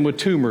afflicted them with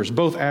tumors,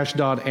 both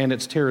Ashdod and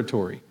its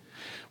territory.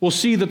 We'll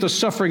see that the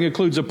suffering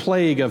includes a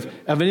plague of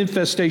an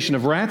infestation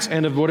of rats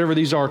and of whatever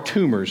these are,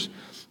 tumors.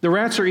 The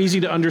rats are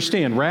easy to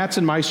understand. Rats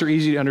and mice are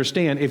easy to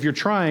understand if you're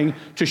trying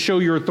to show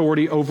your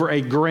authority over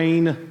a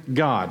grain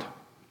god.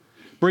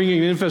 Bringing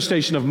an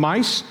infestation of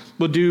mice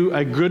will do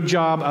a good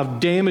job of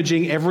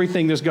damaging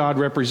everything this God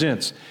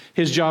represents.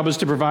 His job is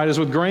to provide us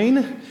with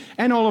grain,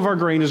 and all of our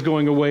grain is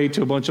going away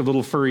to a bunch of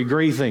little furry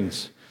gray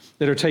things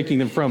that are taking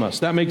them from us.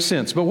 That makes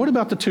sense. But what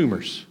about the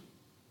tumors?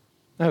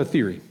 I have a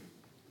theory.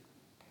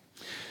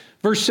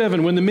 Verse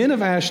 7, when the men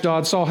of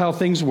Ashdod saw how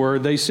things were,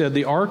 they said,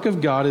 "The ark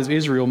of God of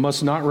Israel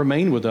must not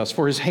remain with us,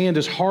 for his hand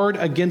is hard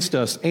against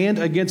us and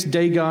against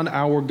Dagon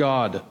our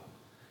God."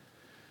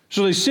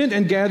 So they sent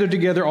and gathered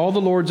together all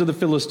the lords of the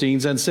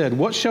Philistines and said,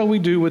 "What shall we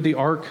do with the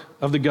ark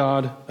of the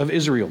God of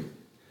Israel?"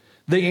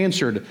 They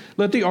answered,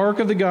 "Let the ark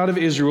of the God of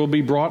Israel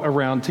be brought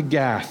around to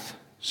Gath."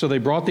 So they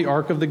brought the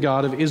ark of the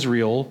God of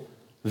Israel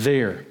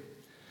there.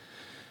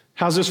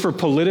 How's this for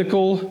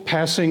political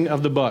passing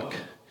of the buck?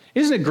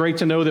 Isn't it great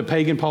to know that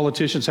pagan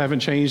politicians haven't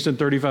changed in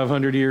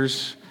 3,500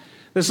 years?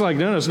 It's like,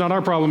 no, it's not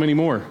our problem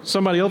anymore.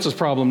 Somebody else's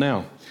problem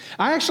now.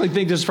 I actually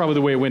think this is probably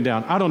the way it went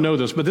down. I don't know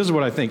this, but this is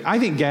what I think. I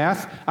think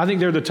Gath, I think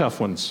they're the tough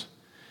ones.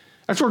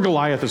 That's where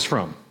Goliath is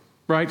from,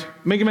 right?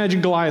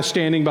 Imagine Goliath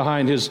standing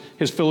behind his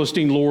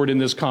Philistine lord in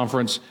this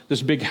conference,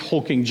 this big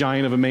hulking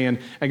giant of a man,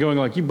 and going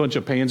like, "You bunch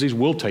of pansies,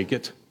 we'll take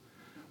it.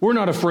 We're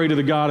not afraid of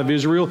the God of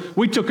Israel.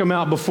 We took him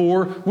out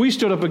before. We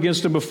stood up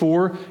against him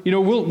before. We're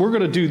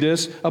going to do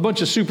this. A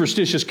bunch of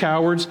superstitious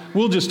cowards.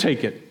 We'll just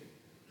take it."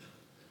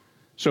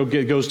 So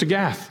it goes to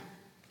Gath.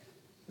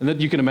 And that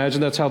you can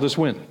imagine that's how this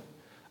went.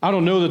 I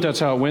don't know that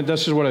that's how it went.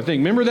 That's just what I think.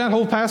 Remember that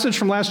whole passage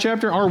from last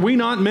chapter? Are we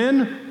not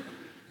men?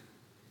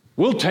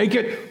 We'll take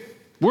it.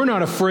 We're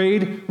not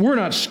afraid. We're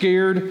not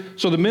scared.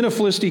 So the men of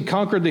Philistia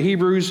conquered the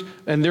Hebrews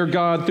and their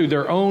God through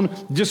their own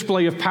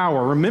display of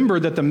power. Remember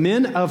that the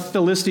men of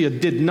Philistia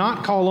did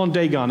not call on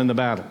Dagon in the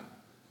battle.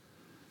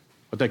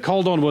 What they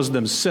called on was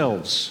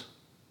themselves.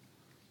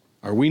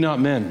 Are we not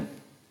men?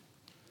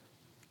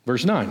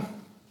 Verse 9.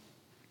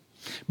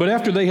 But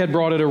after they had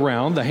brought it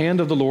around, the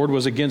hand of the Lord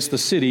was against the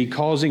city,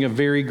 causing a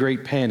very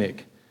great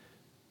panic.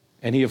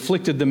 And he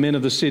afflicted the men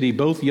of the city,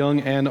 both young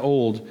and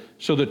old,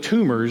 so the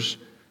tumors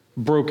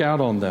broke out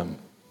on them.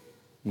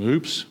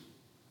 Oops.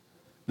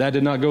 That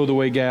did not go the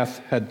way Gath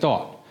had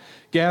thought.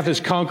 Gath is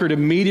conquered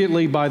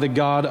immediately by the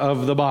God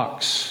of the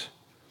box.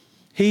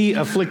 He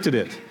afflicted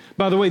it.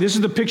 By the way, this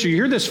is the picture. You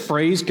hear this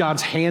phrase,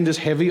 God's hand is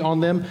heavy on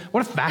them?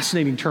 What a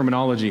fascinating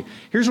terminology.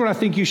 Here's what I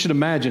think you should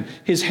imagine.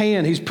 His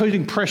hand, he's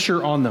putting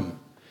pressure on them.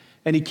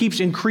 And he keeps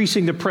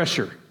increasing the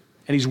pressure.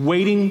 And he's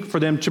waiting for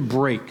them to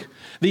break.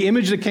 The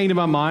image that came to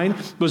my mind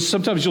was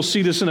sometimes you'll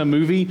see this in a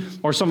movie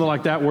or something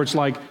like that where it's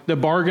like the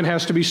bargain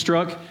has to be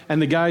struck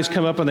and the guys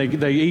come up and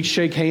they each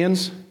shake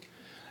hands.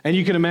 And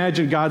you can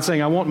imagine God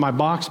saying, "I want my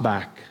box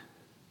back."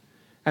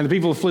 And the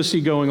people of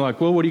Philistia going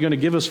like, "Well, what are you going to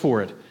give us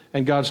for it?"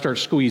 And God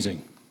starts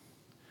squeezing.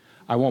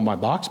 "I want my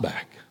box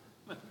back."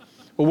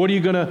 "Well, what are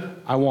you going to?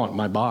 I want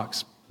my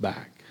box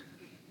back."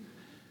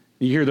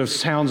 You hear the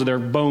sounds of their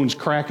bones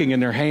cracking in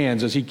their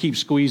hands as he keeps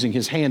squeezing.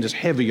 His hand is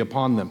heavy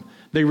upon them.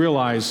 They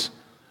realize,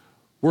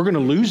 we're going to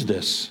lose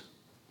this.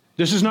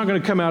 This is not going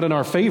to come out in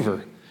our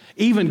favor.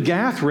 Even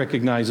Gath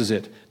recognizes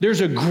it. There's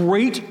a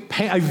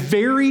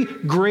very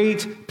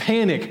great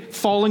panic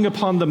falling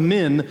upon the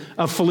men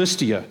of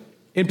Philistia.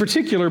 In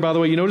particular, by the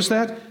way, you notice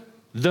that?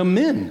 The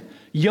men,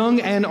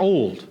 young and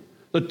old.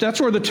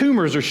 That's where the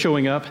tumors are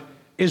showing up,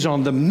 is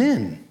on the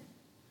men.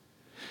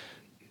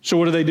 So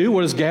what do?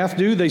 What does Gath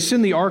do? They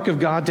send the ark of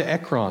God to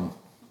Ekron.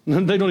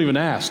 They don't even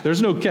ask.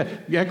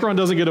 Ekron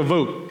doesn't get a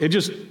vote. It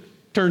just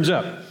turns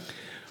up.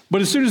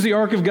 But as soon as the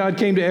ark of God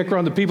came to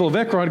Ekron, the people of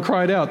Ekron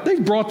cried out,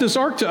 "They've brought this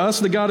ark to us,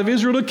 the God of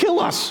Israel, to kill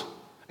us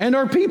and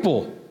our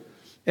people."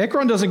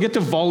 Ekron doesn't get to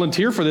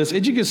volunteer for this.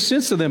 It just gets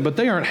sense to them, but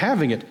they aren't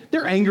having it.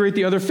 They're angry at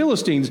the other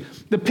Philistines.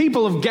 The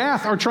people of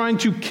Gath are trying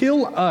to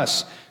kill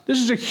us. This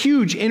is a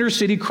huge inner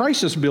city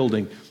crisis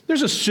building.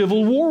 There's a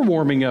civil war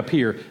warming up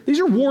here. These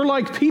are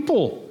warlike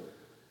people.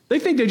 They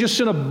think they just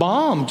sent a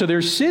bomb to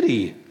their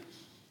city.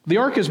 The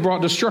ark has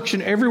brought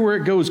destruction everywhere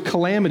it goes,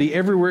 calamity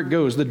everywhere it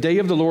goes. The day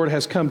of the Lord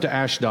has come to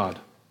Ashdod,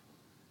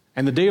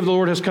 and the day of the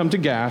Lord has come to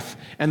Gath,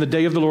 and the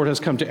day of the Lord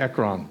has come to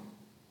Ekron.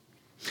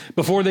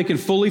 Before they can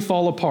fully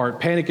fall apart,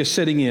 panic is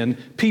setting in.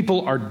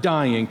 People are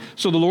dying.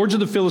 So the lords of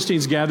the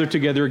Philistines gathered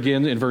together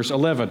again in verse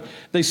 11.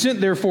 They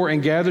sent therefore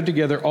and gathered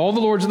together all the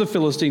lords of the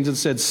Philistines and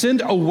said,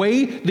 "Send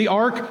away the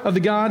ark of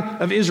the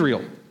God of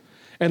Israel,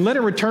 and let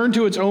it return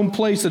to its own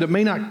place, that it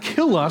may not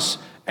kill us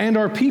and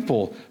our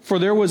people." For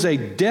there was a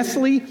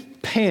deathly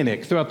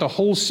panic throughout the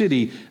whole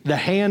city. The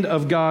hand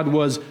of God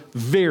was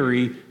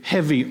very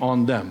heavy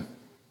on them.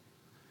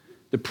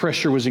 The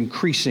pressure was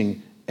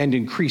increasing and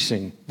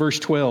increasing. Verse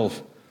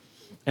 12.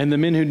 And the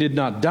men who did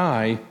not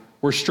die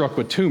were struck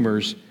with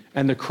tumors,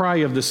 and the cry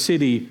of the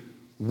city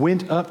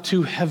went up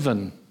to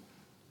heaven.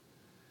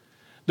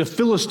 The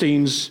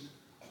Philistines,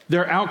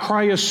 their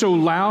outcry is so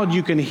loud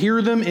you can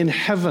hear them in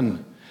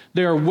heaven.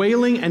 They are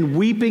wailing and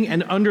weeping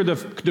and under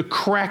the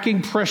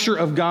cracking pressure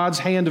of God's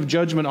hand of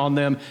judgment on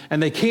them,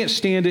 and they can't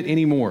stand it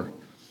anymore.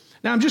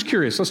 Now, I'm just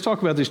curious. Let's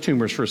talk about these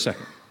tumors for a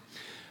second.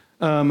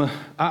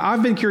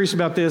 I've been curious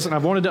about this, and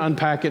I've wanted to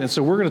unpack it, and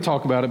so we're going to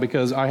talk about it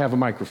because I have a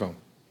microphone.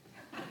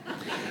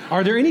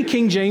 Are there any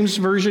King James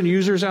Version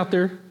users out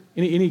there?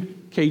 Any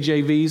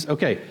KJVs?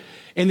 Okay.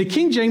 In the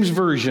King James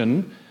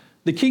Version,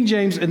 the King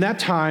James in that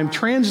time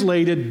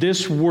translated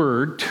this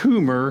word,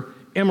 tumor,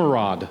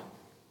 emerod.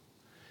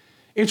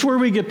 It's where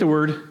we get the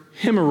word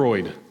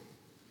hemorrhoid.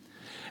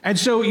 And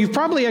so you've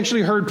probably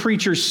actually heard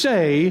preachers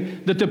say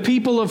that the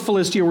people of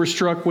Philistia were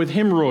struck with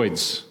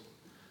hemorrhoids.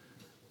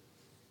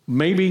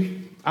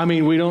 Maybe. I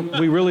mean, we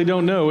really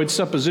don't know. It's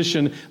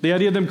supposition. The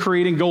idea of them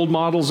creating gold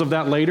models of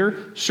that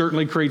later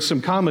certainly creates some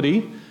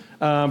comedy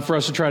for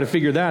us to try to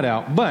figure that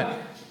out.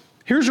 But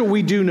here's what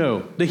we do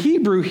know. The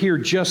Hebrew here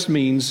just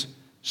means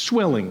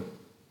swelling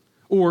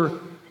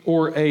or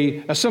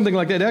a something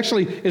like that. It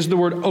actually is the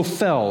word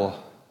ophel.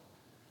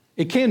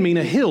 It can mean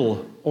a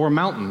hill or a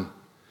mountain.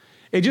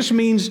 It just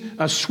means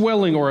a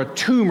swelling or a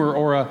tumor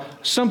or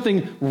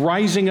something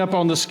rising up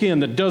on the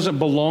skin that doesn't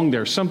belong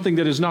there, something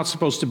that is not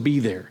supposed to be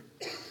there.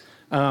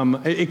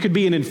 It could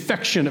be an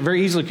infection. It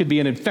very easily could be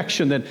an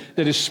infection that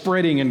is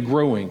spreading and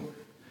growing.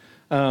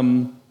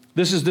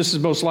 This is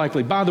most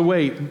likely. By the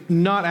way,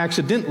 not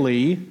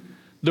accidentally,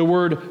 the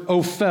word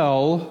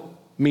ophel,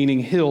 meaning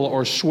hill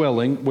or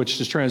swelling,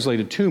 which is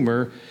translated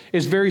tumor,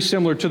 is very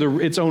similar to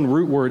its own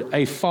root word,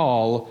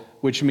 aphal,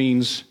 which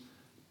means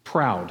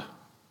proud.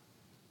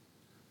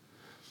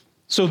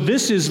 So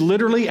this is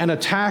literally an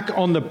attack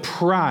on the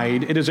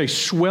pride. It is a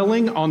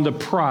swelling on the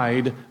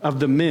pride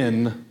of the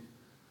men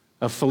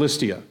of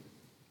Philistia.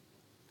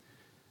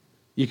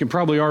 You can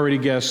probably already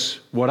guess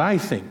what I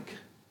think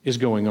is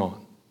going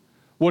on.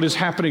 What is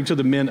happening to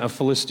the men of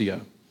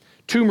Philistia?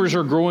 Tumors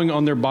are growing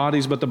on their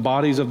bodies, but the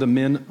bodies of the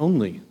men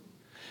only.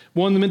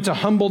 One meant to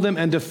humble them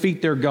and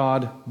defeat their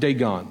god,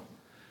 Dagon.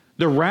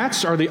 The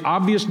rats are the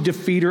obvious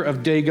defeater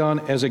of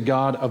Dagon as a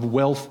god of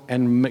wealth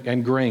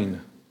and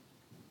grain.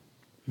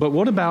 But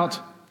what about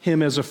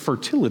him as a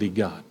fertility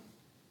god?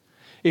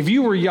 If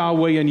you were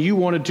Yahweh and you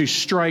wanted to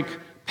strike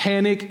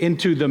panic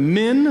into the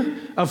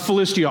men of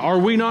Philistia, are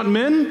we not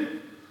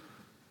men?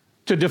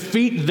 To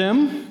defeat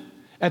them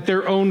at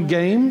their own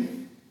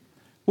game?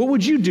 What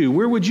would you do?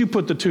 Where would you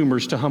put the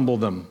tumors to humble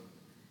them?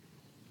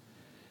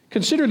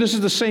 Consider this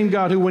is the same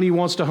God who, when he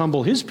wants to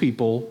humble his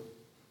people,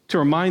 to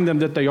remind them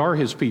that they are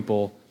his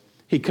people,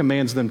 he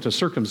commands them to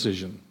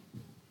circumcision.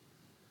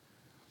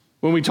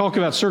 When we talk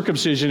about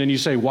circumcision and you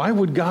say, why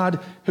would God,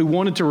 who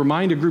wanted to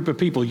remind a group of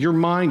people, you're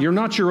mine, you're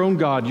not your own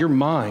God, you're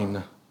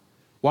mine.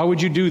 Why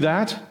would you do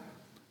that?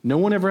 No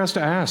one ever has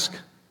to ask.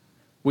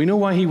 We know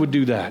why he would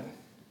do that.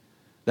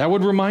 That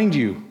would remind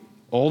you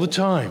all the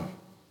time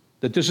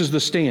that this is the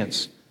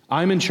stance.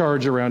 I'm in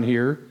charge around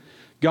here.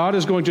 God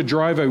is going to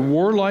drive a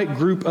warlike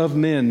group of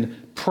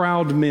men,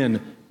 proud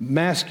men,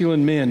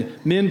 masculine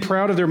men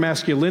proud of their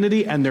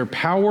masculinity and their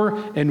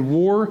power and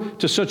war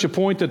to such a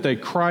point that they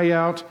cry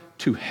out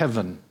to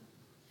heaven.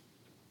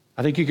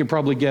 I think you can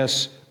probably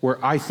guess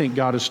where I think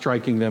God is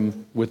striking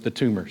them with the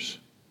tumors.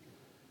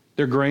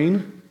 Their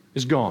grain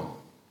is gone.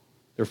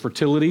 Their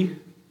fertility,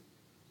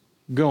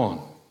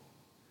 gone.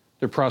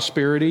 Their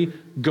prosperity,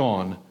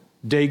 gone.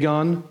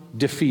 Dagon,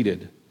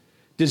 defeated.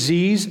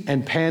 Disease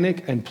and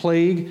panic and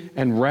plague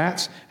and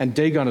rats, and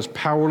Dagon is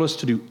powerless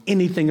to do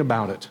anything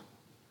about it.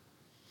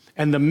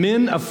 And the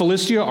men of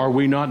Philistia, are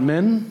we not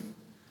men?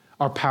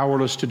 Are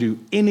powerless to do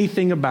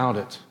anything about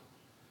it.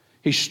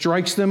 He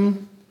strikes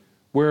them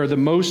where the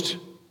most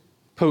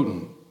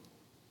potent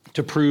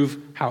to prove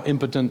how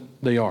impotent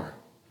they are.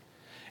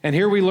 And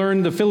here we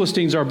learn the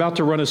Philistines are about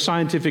to run a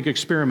scientific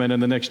experiment in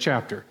the next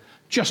chapter.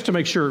 just to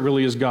make sure it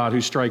really is God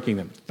who's striking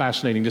them.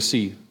 Fascinating to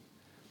see.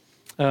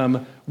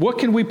 What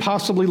can we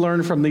possibly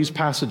learn from these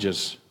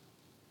passages?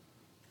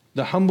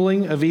 The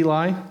humbling of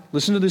Eli.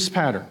 Listen to this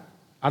pattern.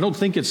 I don't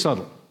think it's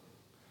subtle.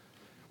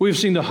 We've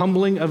seen the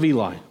humbling of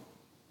Eli,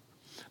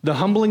 the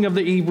humbling of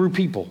the Hebrew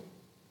people,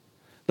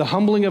 the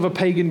humbling of a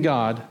pagan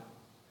god,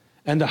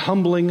 and the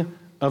humbling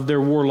of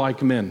their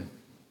warlike men.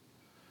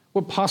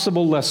 What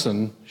possible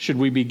lesson should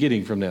we be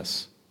getting from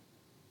this?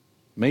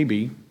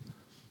 Maybe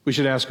we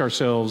should ask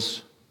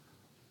ourselves,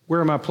 where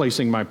am I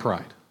placing my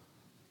pride?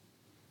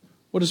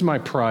 What is my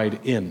pride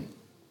in?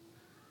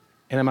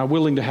 And am I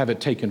willing to have it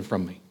taken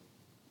from me?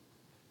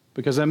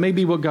 Because that may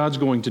be what God's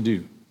going to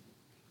do.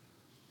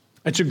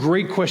 It's a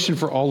great question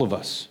for all of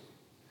us.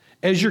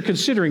 As you're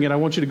considering it, I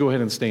want you to go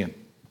ahead and stand.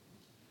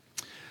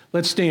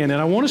 Let's stand. And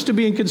I want us to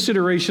be in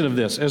consideration of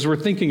this as we're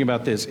thinking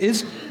about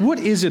this. What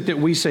is it that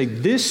we say,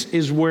 this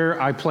is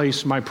where I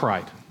place my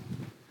pride?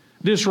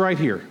 This right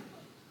here.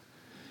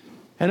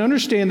 And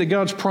understand that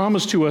God's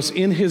promise to us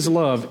in His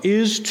love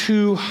is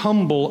to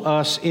humble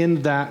us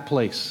in that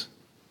place.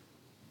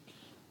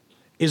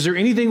 Is there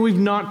anything we've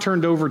not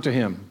turned over to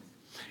Him?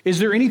 Is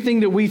there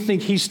anything that we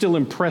think He's still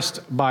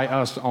impressed by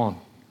us on?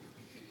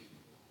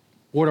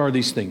 What are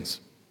these things?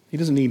 He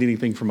doesn't need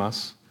anything from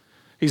us.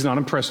 He's not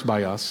impressed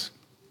by us.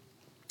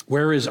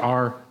 Where is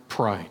our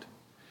pride?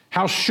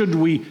 How should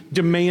we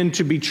demand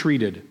to be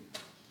treated?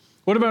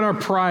 What about our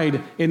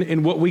pride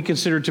in what we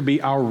consider to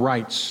be our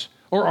rights,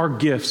 or our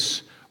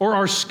gifts, or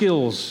our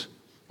skills,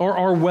 or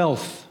our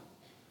wealth?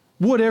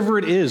 Whatever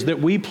it is that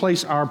we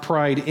place our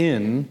pride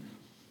in,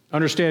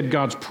 understand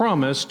God's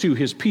promise to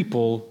His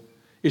people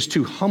is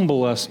to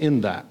humble us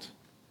in that.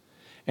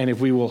 And if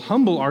we will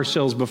humble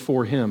ourselves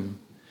before Him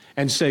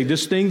and say,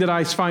 this thing that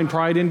I find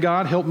pride in,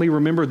 God, help me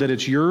remember that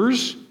it's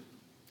yours,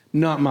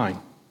 not mine.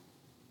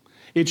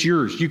 It's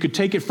yours. You could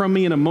take it from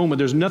me in a moment.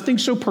 There's nothing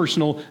so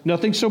personal,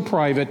 nothing so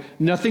private,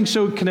 nothing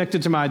so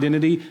connected to my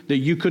identity that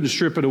you couldn't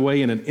strip it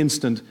away in an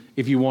instant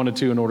if you wanted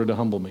to in order to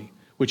humble me,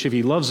 which if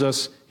He loves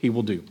us, He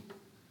will do.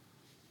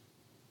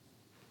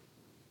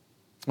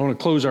 I want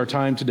to close our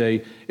time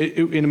today.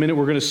 In a minute,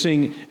 we're going to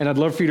sing, and I'd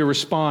love for you to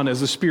respond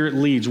as the Spirit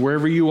leads.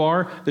 Wherever you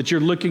are, that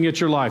you're looking at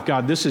your life.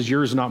 God, this is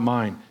yours, not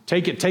mine.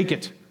 Take it, take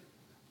it.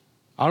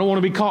 I don't want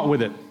to be caught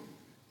with it,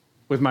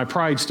 with my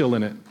pride still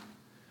in it.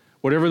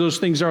 Whatever those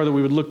things are, that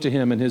we would look to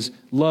Him and His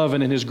love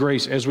and in His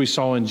grace, as we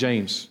saw in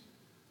James.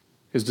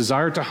 His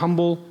desire to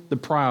humble the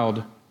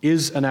proud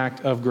is an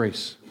act of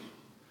grace.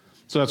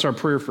 So that's our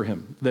prayer for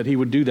Him, that He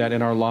would do that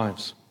in our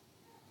lives.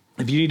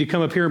 If you need to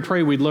come up here and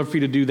pray, we'd love for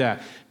you to do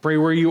that. Pray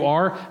where you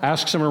are.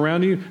 Ask someone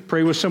around you.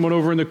 Pray with someone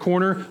over in the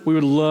corner. We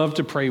would love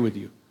to pray with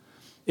you.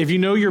 If you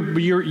know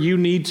you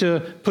need to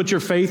put your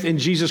faith in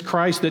Jesus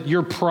Christ, that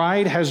your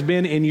pride has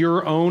been in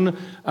your own,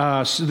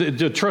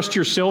 to trust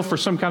yourself for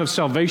some kind of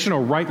salvation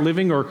or right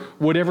living or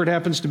whatever it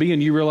happens to be,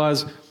 and you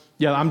realize,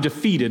 yeah, I'm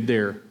defeated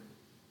there,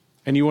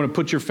 and you want to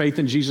put your faith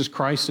in Jesus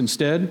Christ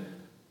instead,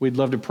 we'd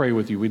love to pray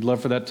with you. We'd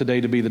love for that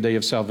today to be the day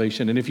of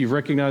salvation. And if you've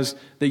recognized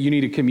that you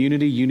need a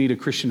community, you need a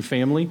Christian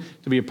family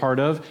to be a part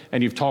of,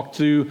 and you've talked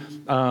to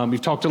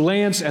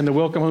Lance and the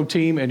Welcome Home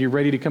team, and you're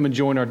ready to come and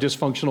join our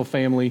dysfunctional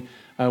family,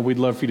 we'd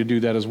love for you to do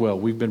that as well.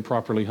 We've been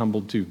properly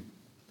humbled too.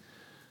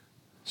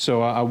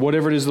 So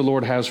whatever it is the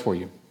Lord has for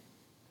you.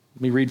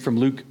 Let me read from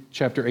Luke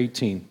chapter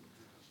 18.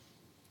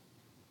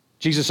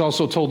 Jesus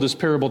also told this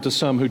parable to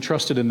some who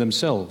trusted in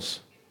themselves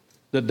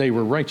that they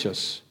were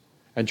righteous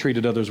and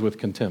treated others with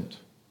contempt.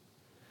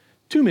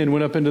 2 men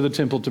went up into the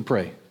temple to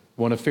pray,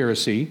 one a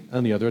Pharisee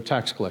and the other a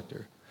tax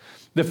collector.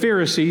 The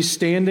Pharisee,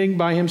 standing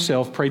by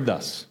himself, prayed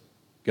thus,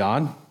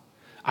 God,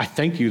 I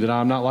thank you that I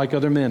am not like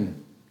other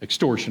men,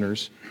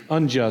 extortioners,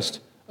 unjust,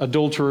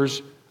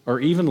 adulterers,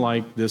 or even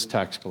like this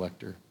tax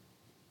collector.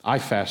 I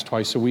fast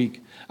twice a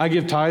week. I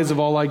give tithes of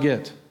all I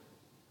get.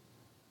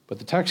 But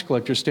the tax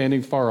collector,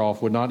 standing far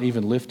off, would not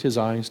even lift his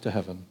eyes to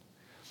heaven,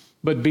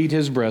 but beat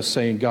his breast,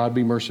 saying, God,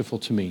 be merciful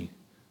to me,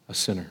 a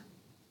sinner.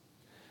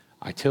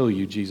 I tell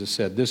you, Jesus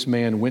said, this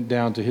man went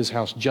down to his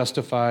house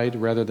justified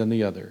rather than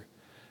the other.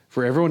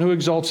 For everyone who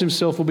exalts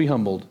himself will be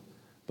humbled,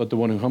 but the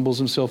one who humbles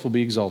himself will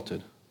be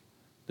exalted.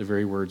 The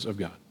very words of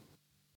God.